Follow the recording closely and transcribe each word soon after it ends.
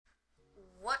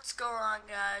What's going on,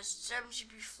 guys? It's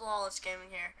MGP Flawless Gaming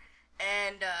here,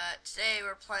 and today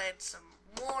we're playing some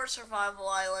more Survival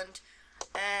Island,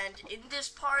 and in this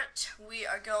part we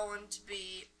are going to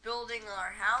be building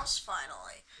our house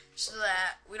finally, so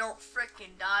that we don't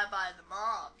frickin' die by the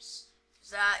mobs,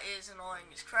 because that is annoying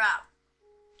as crap.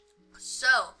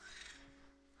 So,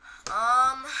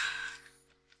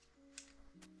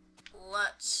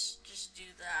 let's just do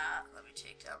that. Let me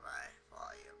take down my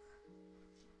volume.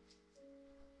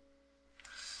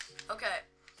 Okay,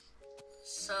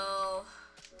 so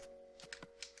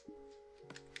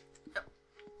yep.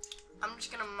 I'm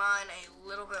just gonna mine a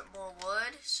little bit more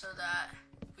wood so that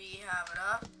we have it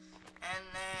up, and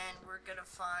then we're gonna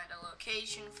find a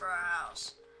location for our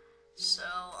house. So,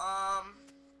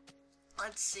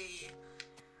 let's see.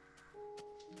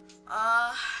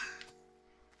 I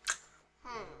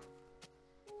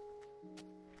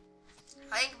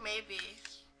think maybe,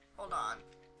 hold on.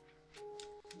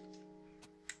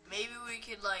 Maybe we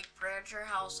could like branch our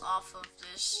house off of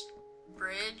this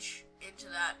bridge into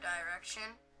that direction,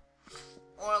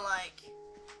 or like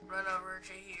run over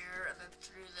to here and then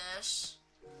through this.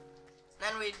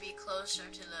 Then we'd be closer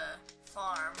to the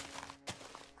farm.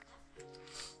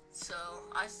 So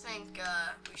I think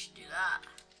we should do that.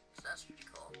 So that's pretty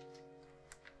cool.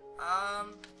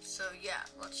 So yeah,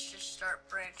 let's just start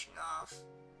branching off.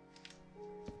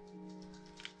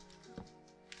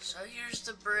 So here's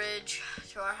the bridge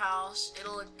to our house.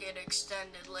 It'll get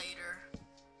extended later.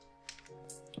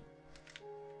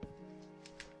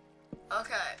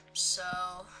 Okay,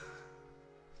 so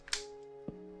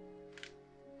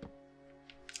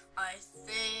I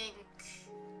think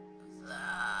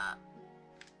that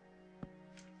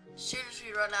as soon as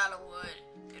we run out of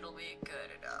wood, it'll be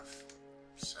good enough.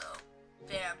 So,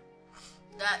 bam,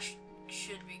 that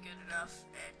should be good enough.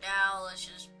 And now let's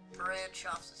just branch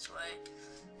off this way.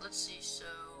 Let's see, so,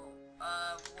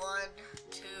 1,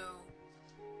 2,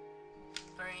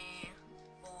 3,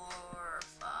 4,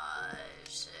 5,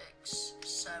 6,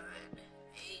 7,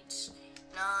 8,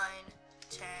 9,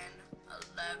 10,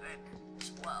 11,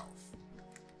 12.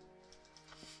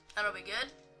 That'll be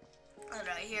good. And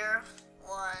right here,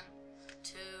 1,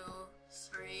 2,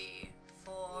 3,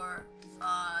 4,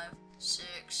 5,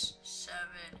 6, 7,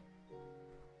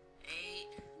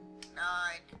 8, 9,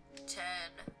 10,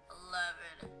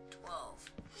 11,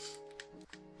 12.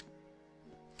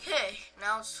 Okay,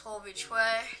 now it's 12 each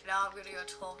way. Now I'm gonna go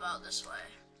 12 out this way.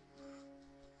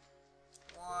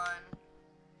 1,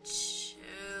 2,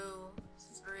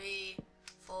 3,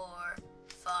 4,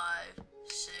 5,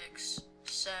 6,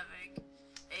 7,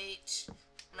 8,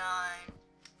 9,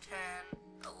 10,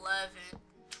 11,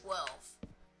 12.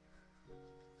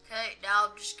 Okay, now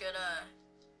I'm just gonna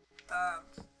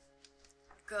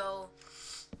go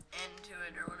into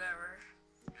it or whatever,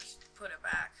 just put it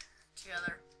back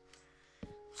together.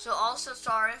 So also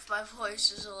sorry if my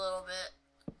voice is a little bit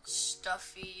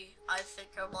stuffy. I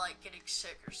think I'm like getting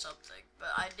sick or something, but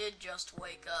I did just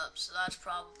wake up, so that's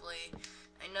probably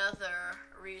another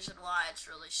reason why it's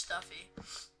really stuffy.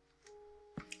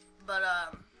 But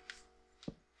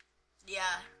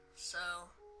yeah, so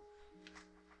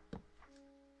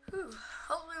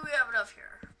hopefully we have enough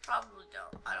here. Probably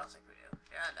don't. I don't think we do.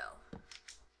 Yeah, no.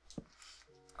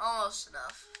 Almost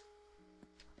enough.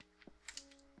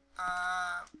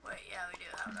 Wait, yeah, we do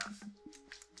have enough.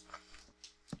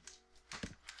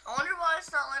 I wonder why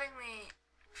it's not letting me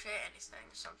create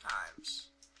anything sometimes.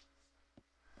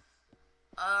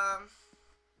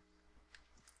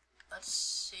 Let's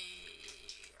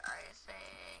see, I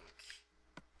think,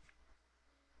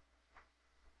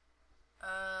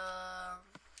 I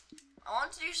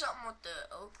want to do something with the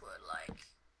oak wood, like,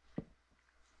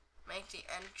 make the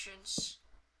entrance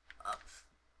up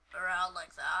around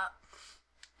like that,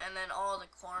 and then all the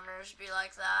corners be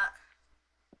like that.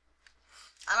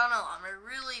 I don't know, I'm a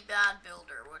really bad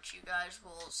builder, which you guys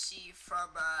will see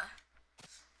from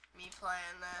me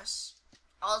playing this.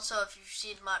 Also, if you've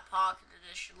seen my Pocket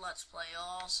Edition Let's Play, you'll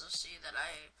also see that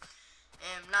I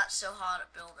am not so hot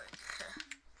at building.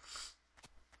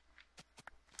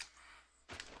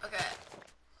 Okay,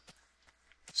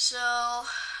 so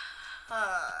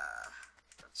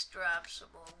let's grab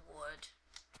some more wood.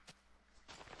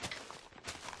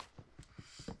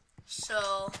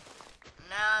 So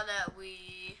now that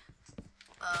we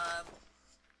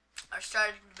are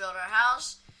starting to build our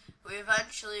house, we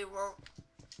eventually won't,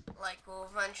 like, we'll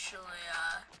eventually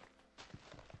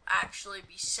actually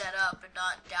be set up and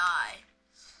not die,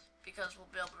 because we'll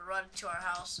be able to run to our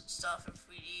house and stuff if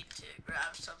we need to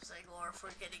grab something, or if we're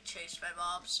getting chased by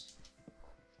mobs.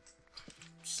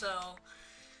 So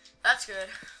that's good.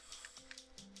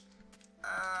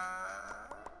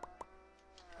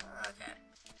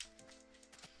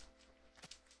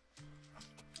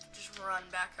 run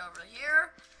back over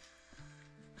here.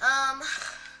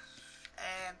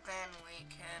 And then we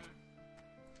can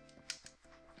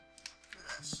do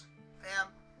this. Bam.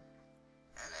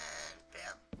 And then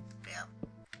bam, bam,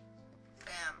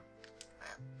 bam,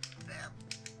 bam, bam,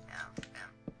 bam,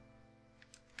 bam,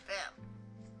 bam.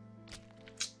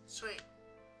 Sweet.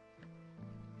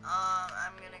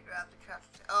 I'm gonna grab the crap.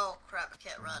 Oh crap, I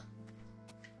can't run.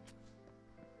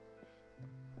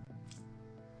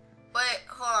 Wait,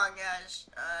 hold on guys.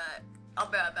 I'll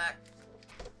be right back.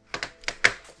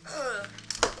 What are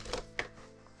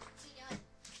you doing?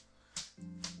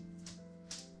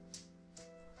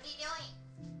 What are you doing?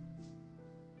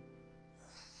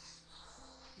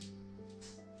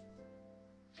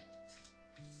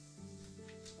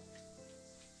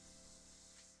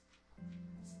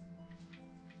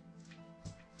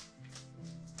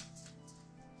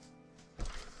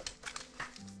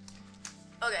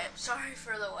 Okay, sorry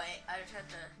for the wait. I just had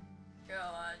to go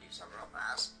do something real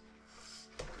fast.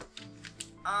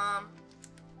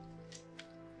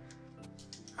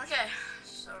 Okay,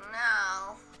 so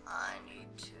now I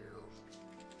need to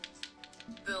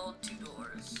build 2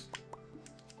 doors.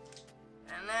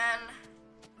 And then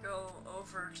go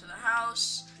over to the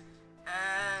house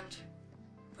and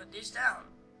put these down.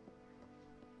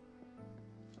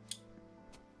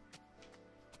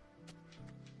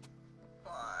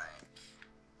 Like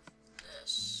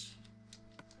this.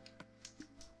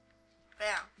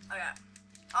 Bam. Okay.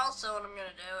 Also, what I'm going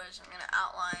to do is I'm going to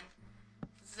outline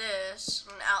this.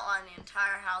 I'm going to outline the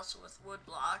entire house with wood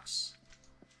blocks.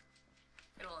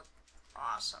 It'll look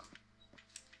awesome.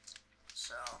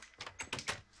 So,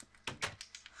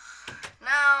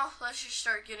 now let's just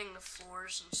start getting the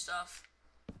floors and stuff.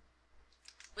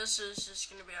 This is just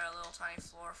going to be our little tiny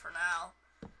floor for now.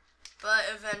 But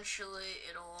eventually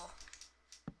it'll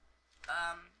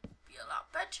be a lot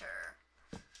better.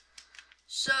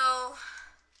 So,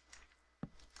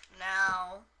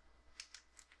 now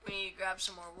we need to grab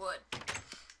some more wood.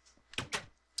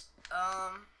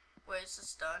 Wait, is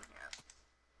this done?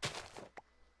 Yeah.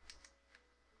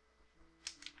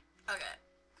 Okay.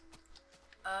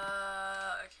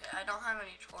 Okay, I don't have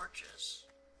any torches.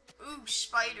 Ooh,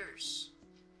 spiders.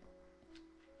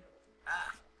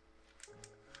 Ah.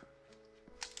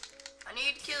 I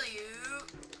need to kill you.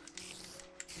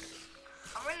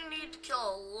 I'm gonna need to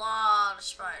kill a lot of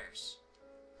spiders.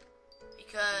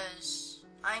 Because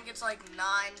I think it's like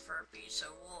 9 for a piece of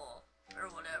wool. Or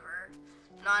whatever.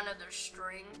 9 of their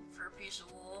string for a piece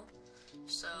of wool.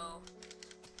 So,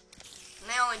 and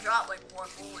they only drop like 1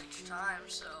 wool each time,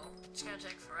 so it's gonna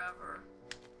take forever.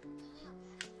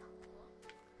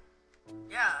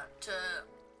 Yeah,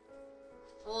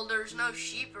 well, there's no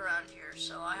sheep around here,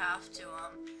 so I have to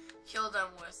kill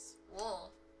them with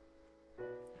wool.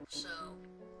 So,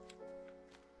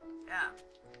 yeah.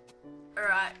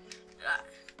 Alright,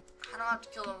 I don't have to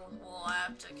kill them with wool. I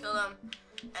have to kill them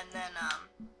and then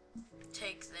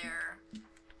take their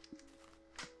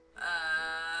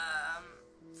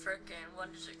frickin', what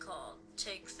is it called?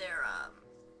 Take their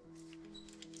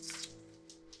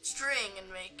string and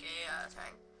make a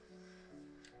thing.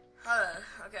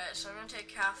 Okay, so I'm gonna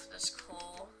take half of this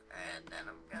coal and then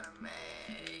I'm gonna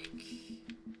make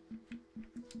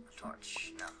a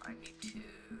torch. No, I need to.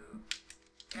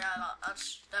 Yeah,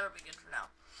 that'll be good for now.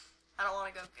 I don't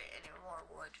want to go get any more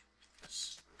wood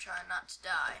because I'm trying not to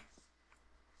die.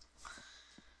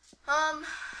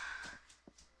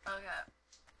 Okay.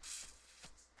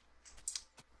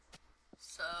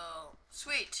 So,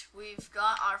 sweet. We've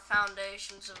got our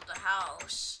foundations of the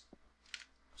house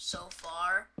so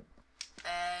far.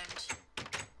 And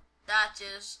that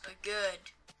is a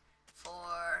good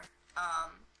for,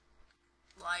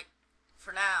 like,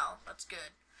 for now. That's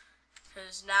good.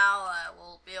 Because now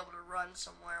we'll be able to run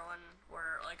somewhere when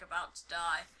we're, like, about to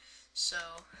die.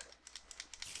 So,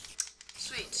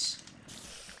 sweet.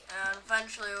 And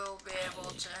eventually we'll be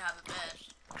able to have a bed.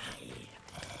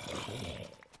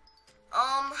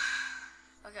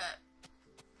 Okay.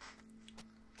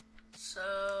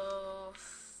 So,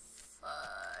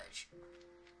 fudge.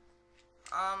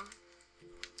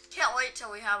 Can't wait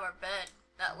till we have our bed.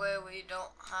 That way we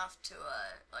don't have to,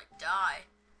 like, die.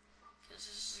 Because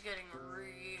this is getting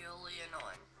really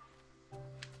annoying.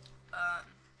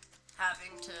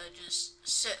 Having to just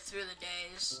sit through the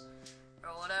days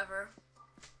or whatever.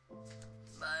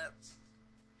 But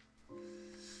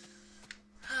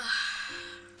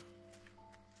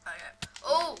okay.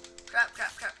 Oh, crap.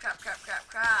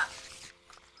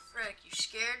 Frick, you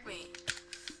scared me.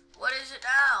 What is it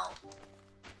now?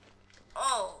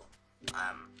 Oh,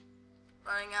 I'm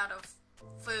running out of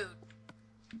food.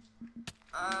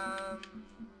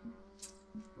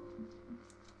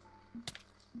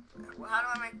 How do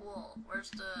I make wool? Where's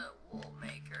the wool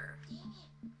maker?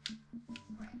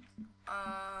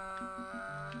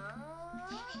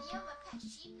 David, you have a pet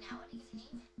sheep now. What are you gonna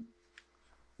name it?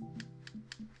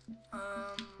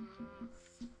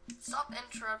 Stop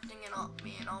interrupting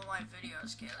me in all my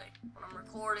videos, Kaylee. When I'm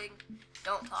recording,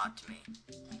 don't talk to me.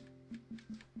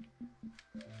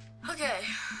 Okay.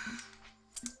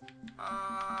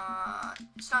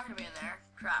 It's not gonna be in there.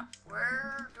 Crap.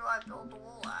 Where do I build the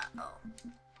wool at? Oh.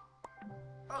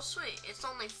 Oh, sweet. It's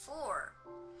only 4.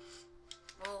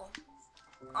 Well,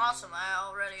 awesome. I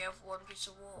already have 1 piece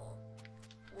of wool.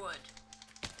 Wood.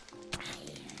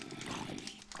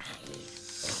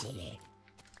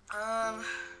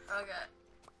 Okay.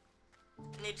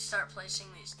 I need to start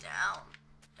placing these down.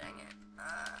 Dang it.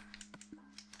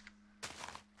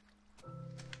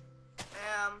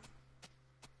 Bam.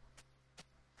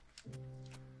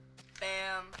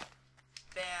 Bam.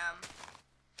 Bam.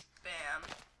 Bam.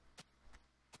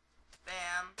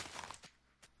 Bam.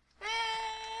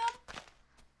 Bam.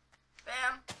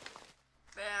 Bam.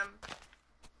 Bam.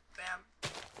 Bam.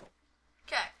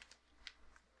 Okay.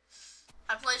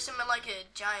 I placed him in like a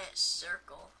giant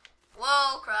circle.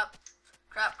 Whoa, crap.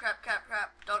 Crap, crap, crap,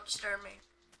 crap. Don't disturb me.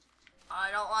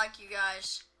 I don't like you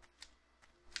guys.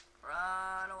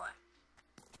 Run away.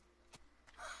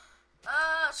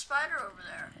 Spider over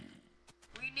there.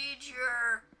 We need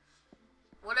your...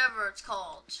 whatever it's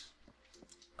called.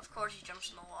 Of course he jumps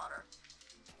in the water.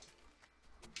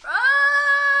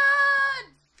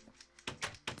 Run!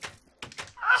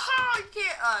 Oh, you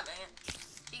can't... oh, dang it.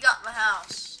 He got my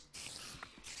house.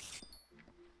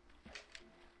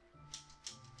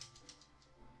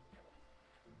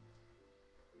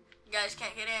 You guys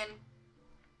can't get in.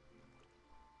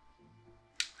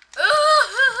 No!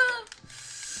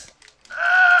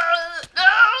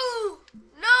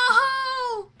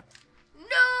 No!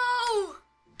 No!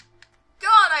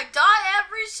 God, I die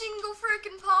every single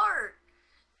freaking part.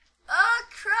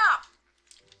 Crap.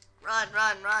 Run,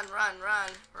 run, run, run,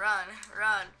 run, run,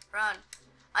 run, run.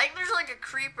 I think there's like a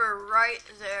creeper right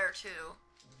there, too.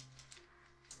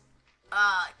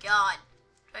 God.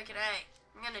 Freaking A.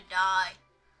 I'm gonna die.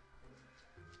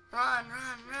 Run,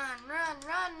 run, run, run,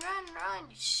 run, run, run,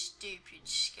 you stupid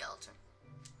skeleton.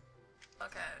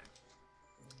 Okay.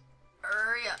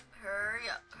 Hurry up, hurry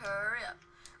up, hurry up.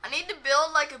 I need to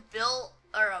build like a boat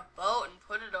and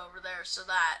put it over there so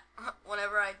that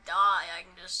whenever I die, I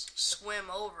can just swim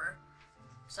over.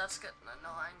 So that's getting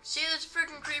annoying. See, there's a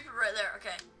freaking creeper right there.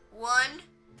 Okay. 1,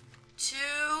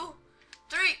 2,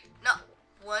 3. No.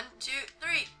 1, 2,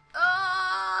 3.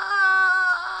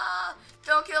 Ah!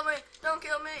 Don't kill me! Don't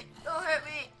kill me! Don't hit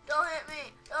me! Don't hit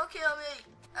me! Don't kill me!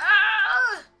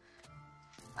 Ah!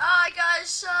 Ah, you guys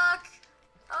suck!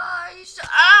 Ah, you suck!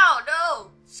 Ow!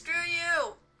 No! Screw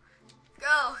you!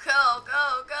 Go! Go!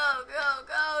 Go! Go! Go!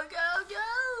 Go! Go!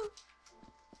 Go!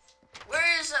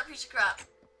 Where is that piece of crap?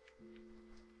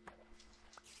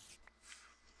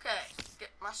 Okay,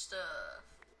 get my stuff.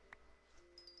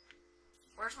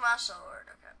 Where's my sword?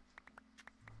 Okay.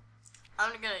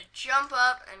 I'm gonna jump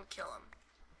up and kill him.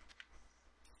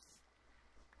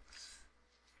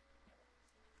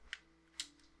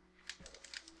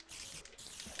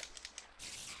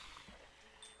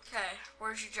 Okay,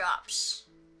 where's your drops?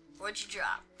 What'd you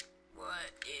drop?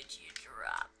 What did you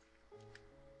drop?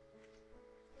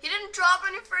 He didn't drop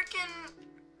any freaking...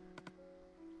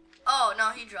 oh,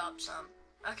 no, he dropped some.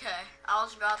 Okay, I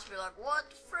was about to be like, what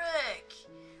the frick?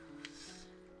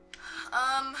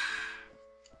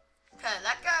 Okay,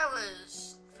 that guy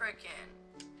was freaking...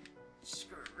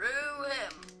 screw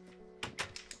him.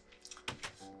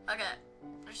 Okay,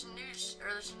 there's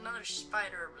another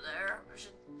spider over there. There's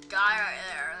a guy right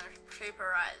there, and there's a creeper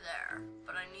right there.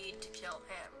 But I need to kill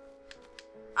him.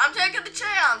 I'm taking the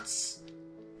chance!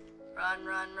 Run,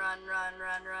 run, run, run,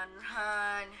 run, run,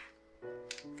 run.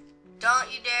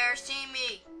 Don't you dare see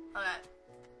me. Okay.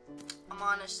 I'm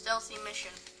on a stealthy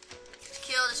mission to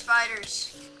kill the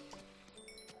spiders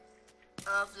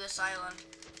of this island.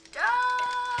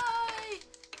 Die!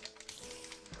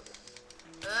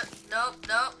 Nope,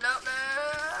 nope, nope, no.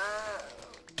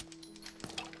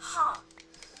 Ha!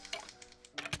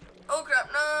 Oh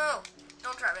crap, no!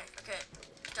 Don't try me. Okay.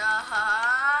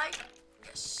 Die!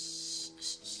 Yes.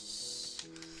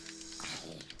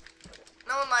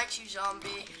 No one likes you,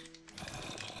 zombie.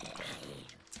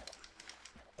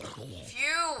 If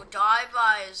you die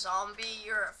by a zombie,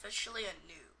 you're officially a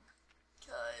noob.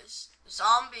 Because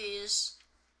zombies,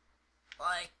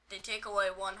 like, they take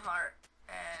away 1 heart,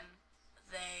 and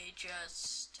they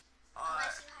just are...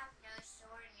 Unless you have no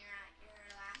sword and you're at your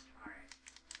last heart.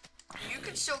 You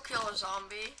could still kill a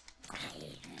zombie.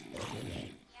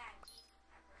 Yeah,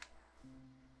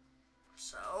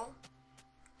 So,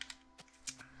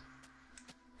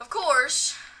 of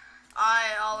course,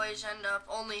 I always end up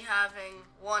only having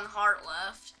 1 heart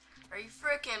left. Are you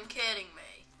freaking kidding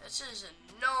me? This is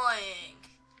annoying.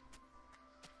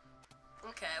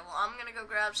 Okay, well, I'm gonna go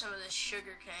grab some of this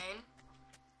sugar cane.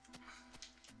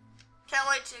 Can't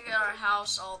wait to get our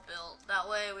house all built. That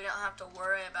way we don't have to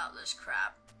worry about this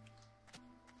crap.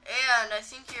 And I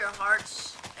think your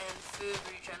hearts and food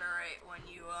regenerate when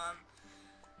you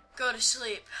go to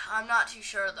sleep. I'm not too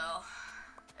sure though.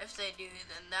 If they do,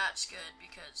 then that's good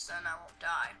because then I won't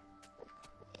die.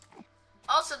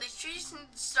 Also, these trees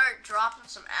need to start dropping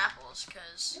some apples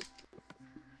because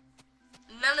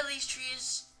none of these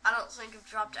trees, I don't think, have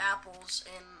dropped apples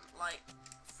in like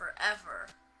forever.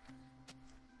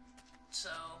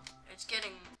 So it's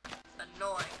getting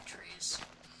annoying. Trees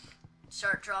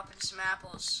start dropping some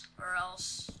apples, or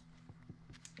else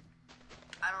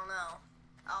I don't know.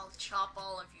 I'll chop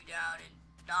all of you down and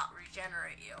not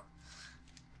regenerate you.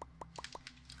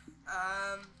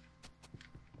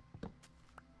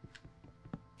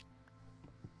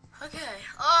 Okay.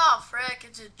 Oh, frick,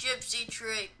 it's a gypsy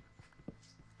tree.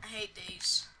 I hate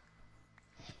these.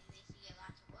 At least you get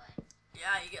lots of wood.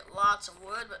 Yeah, you get lots of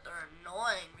wood, but they're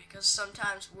annoying because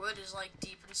sometimes wood is like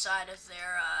deep inside of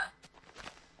their,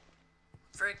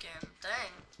 freaking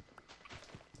thing.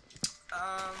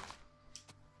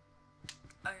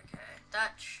 Okay,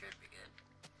 that should be good.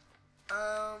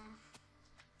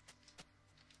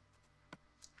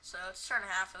 So let's turn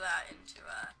half of that into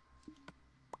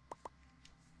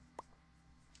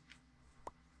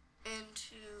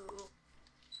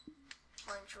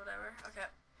planks or whatever. Okay.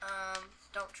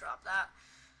 Don't drop that.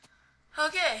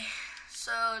 Okay,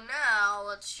 so now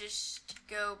let's just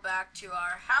go back to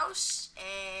our house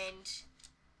and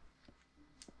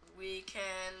we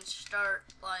can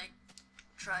start like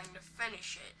trying to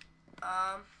finish it.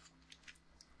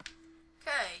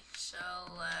 Okay, so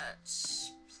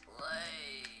let's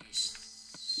place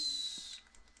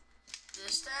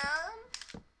this down.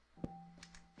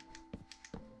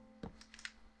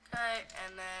 Okay,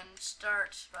 and then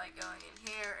start by going in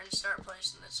here and start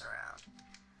placing this around.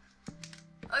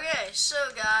 Okay, so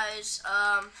guys,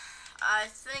 I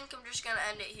think I'm just gonna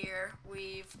end it here.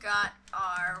 We've got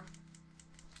our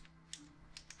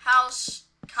house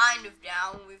kind of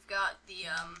down. We've got the,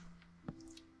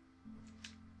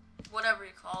 whatever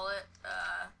you call it,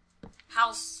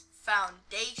 house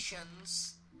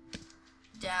foundations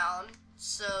down.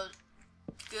 So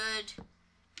good.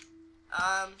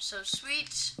 So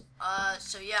sweet.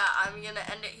 So yeah, I'm gonna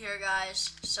end it here,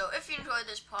 guys. So if you enjoyed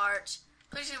this part,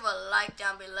 please leave a like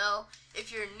down below.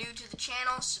 If you're new to the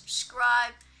channel,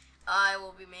 subscribe. I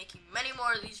will be making many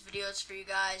more of these videos for you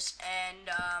guys. And,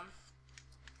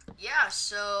 yeah,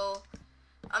 so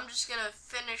I'm just gonna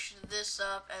finish this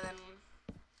up and then,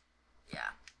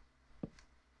 yeah.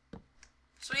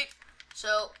 Sweet.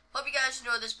 So, hope you guys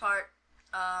enjoyed this part.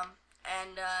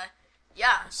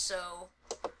 Yeah, so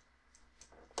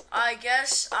I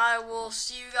guess I will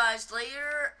see you guys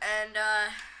later, and,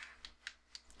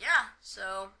 yeah,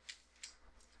 so,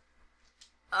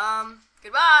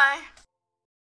 goodbye.